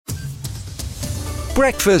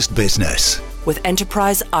Breakfast Business with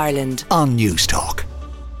Enterprise Ireland on News Talk.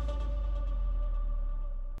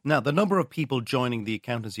 Now, the number of people joining the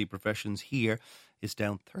accountancy professions here is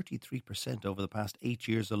down 33% over the past 8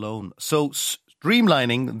 years alone. So,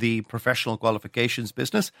 streamlining the professional qualifications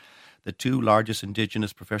business, the two largest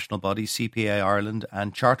indigenous professional bodies, CPA Ireland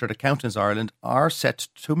and Chartered Accountants Ireland, are set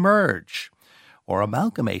to merge, or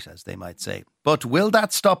amalgamate, as they might say. But will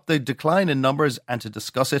that stop the decline in numbers? And to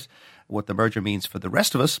discuss it, what the merger means for the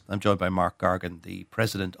rest of us, I'm joined by Mark Gargan, the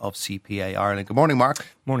president of CPA Ireland. Good morning, Mark.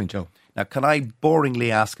 Morning, Joe. Now, can I boringly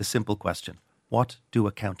ask a simple question? What do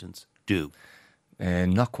accountants do?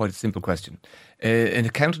 Not quite a simple question. An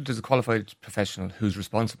accountant is a qualified professional who's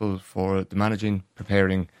responsible for the managing,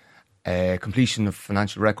 preparing, completion of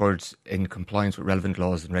financial records in compliance with relevant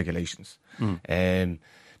laws and regulations.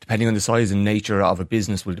 Depending on the size and nature of a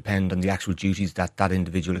business will depend on the actual duties that that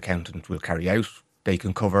individual accountant will carry out. They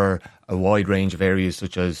can cover a wide range of areas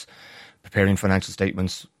such as preparing financial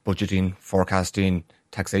statements, budgeting, forecasting,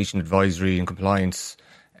 taxation advisory and compliance,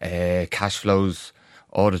 cash flows,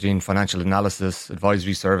 auditing, financial analysis,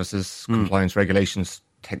 advisory services, compliance regulations,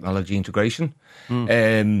 technology integration.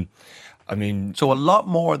 So a lot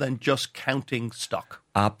more than just counting stock.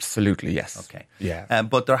 Absolutely, yes. Okay. Yeah.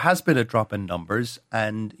 But there has been a drop in numbers,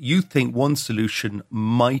 and you think one solution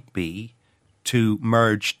might be to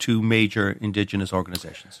merge two major indigenous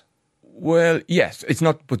organisations? Well, yes,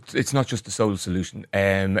 but it's not just the sole solution,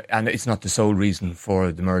 and it's not the sole reason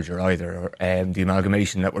for the merger either. The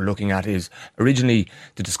amalgamation that we're looking at is originally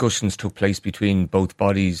the discussions took place between both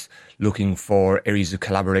bodies, looking for areas of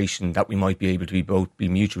collaboration that we might be able to be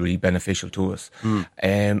mutually beneficial to us.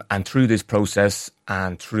 And through this process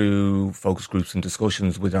and through focus groups and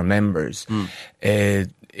discussions with our members,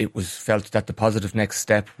 it was felt that the positive next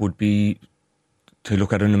step would be to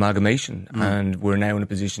look at an amalgamation, and we're now in a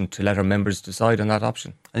position to let our members decide on that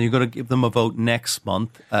option. And you're going to give them a vote next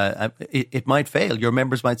month. It might fail. Your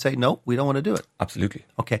members might say, no, we don't want to do it. Absolutely.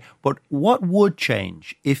 Okay, but what would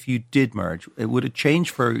change if you did merge? Would it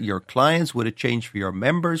change for your clients? Would it change for your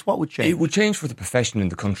members? What would change? It would change for the profession in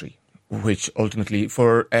the country, which ultimately,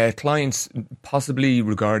 for clients, possibly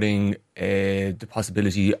regarding the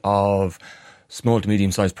possibility of small to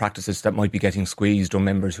medium-sized practices that might be getting squeezed, or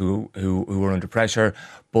members who are under pressure.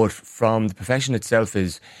 But from the profession itself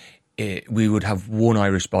we would have one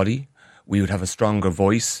Irish body, we would have a stronger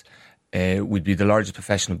voice, we'd be the largest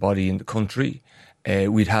professional body in the country,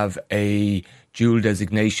 we'd have a dual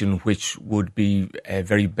designation which would be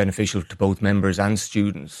very beneficial to both members and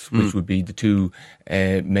students, which would be the two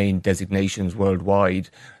main designations worldwide,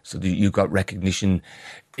 so that you've got recognition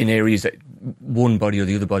in areas that one body or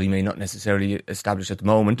the other body may not necessarily establish at the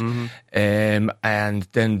moment. And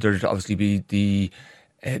then there'd obviously be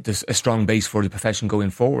there's a strong base for the profession going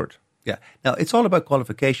forward. Yeah. Now, it's all about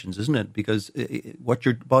qualifications, isn't it? Because what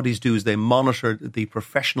your bodies do is they monitor the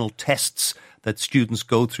professional tests that students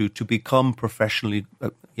go through to become professionally,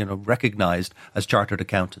 recognised as chartered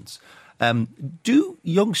accountants. Do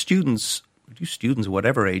students of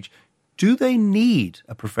whatever age, do they need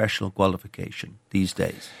a professional qualification these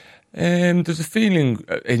days? There's a feeling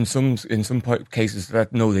in some cases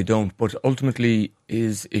that no, they don't. But ultimately,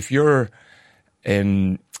 is if you're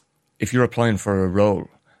applying for a role,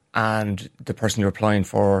 and the person you're applying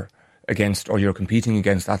for against, or you're competing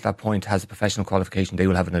against at that point, has a professional qualification, they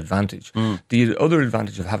will have an advantage. The other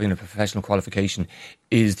advantage of having a professional qualification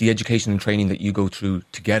is the education and training that you go through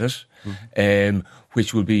to get it,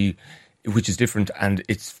 which is different, and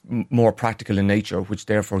it's more practical in nature, which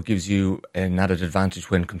therefore gives you an added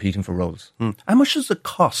advantage when competing for roles. How much does it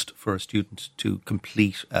cost for a student to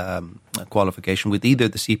complete a qualification with either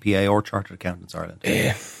the CPA or Chartered Accountants Ireland?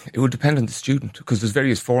 It would depend on the student, because there's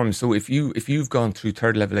various forms. So if you've gone through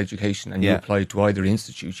third level education and you apply to either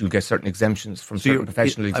institute, you'll get certain exemptions from certain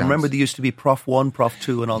professional exams. I remember there used to be Prof 1, Prof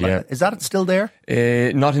 2 and all that. Is that still there?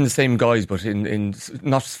 Not in the same guise, but in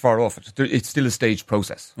not far off it. It's still a staged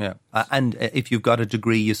process. Yeah. And if you've got a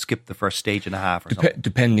degree, you skip the first stage and a half or something?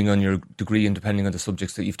 Depending on your degree and depending on the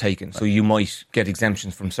subjects that you've taken. Right. So you might get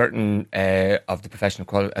exemptions from certain of the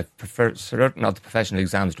certain of the professional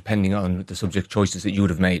exams, depending on the subject choices that you would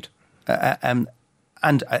have made. And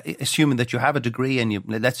assuming that you have a degree and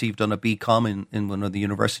let's say you've done a BCom in one of the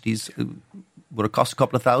universities, would it cost a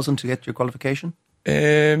couple of thousand to get your qualification?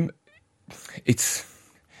 It's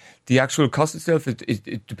the actual cost itself.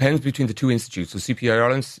 It depends between the two institutes. So CPI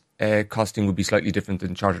Ireland's costing would be slightly different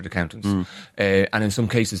than chartered accountants. And in some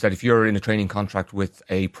cases that if you're in a training contract with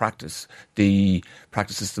a practice, the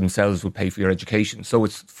practices themselves will pay for your education. So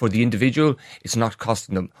it's for the individual, it's not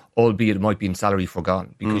costing them, albeit it might be in salary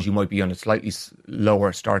forgone, because you might be on a slightly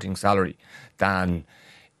lower starting salary than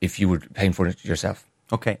if you were paying for it yourself.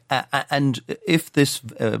 Okay. And if this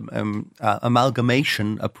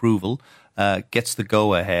amalgamation approval gets the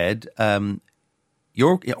go-ahead,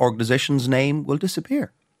 your organisation's name will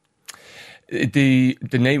disappear. The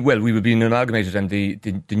name, well, we will be amalgamated, and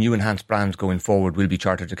the new enhanced brand going forward will be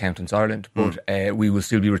Chartered Accountants Ireland, but we will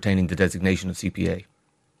still be retaining the designation of CPA.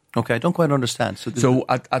 Okay, I don't quite understand. So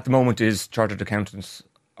at the moment is Chartered Accountants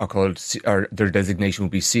are called, or their designation will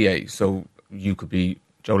be CA. So you could be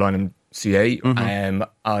Joe Lynham CA,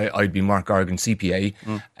 I'd be Mark Gargan CPA,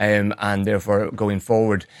 and therefore going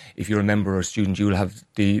forward, if you're a member or a student, you'll have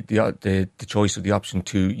the choice or the option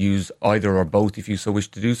to use either or both if you so wish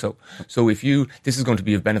to do so. So this is going to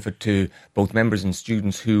be of benefit to both members and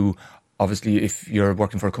students who, obviously, if you're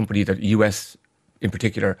working for a company that US in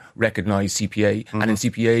particular recognise CPA, and in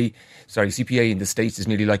CPA in the States is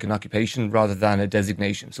nearly like an occupation rather than a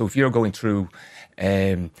designation. So if you're going through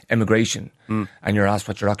immigration and you're asked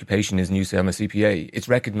what your occupation is and you say I'm a CPA, it's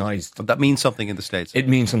recognised. That means something in the States. It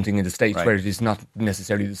means something in the States, right, where it is not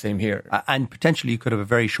necessarily the same here. And potentially you could have a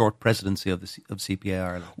very short presidency of CPA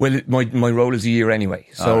Ireland. Well, my role is a year anyway.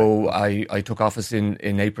 So right. I took office in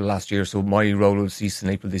April last year, so my role will cease in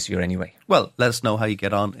April this year anyway. Well, let us know how you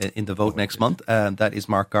get on in the vote next month. That is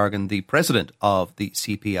Mark Gargan, the president of the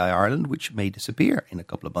CPI Ireland, which may disappear in a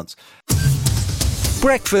couple of months.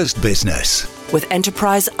 Breakfast Business with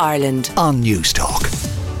Enterprise Ireland on News Talk.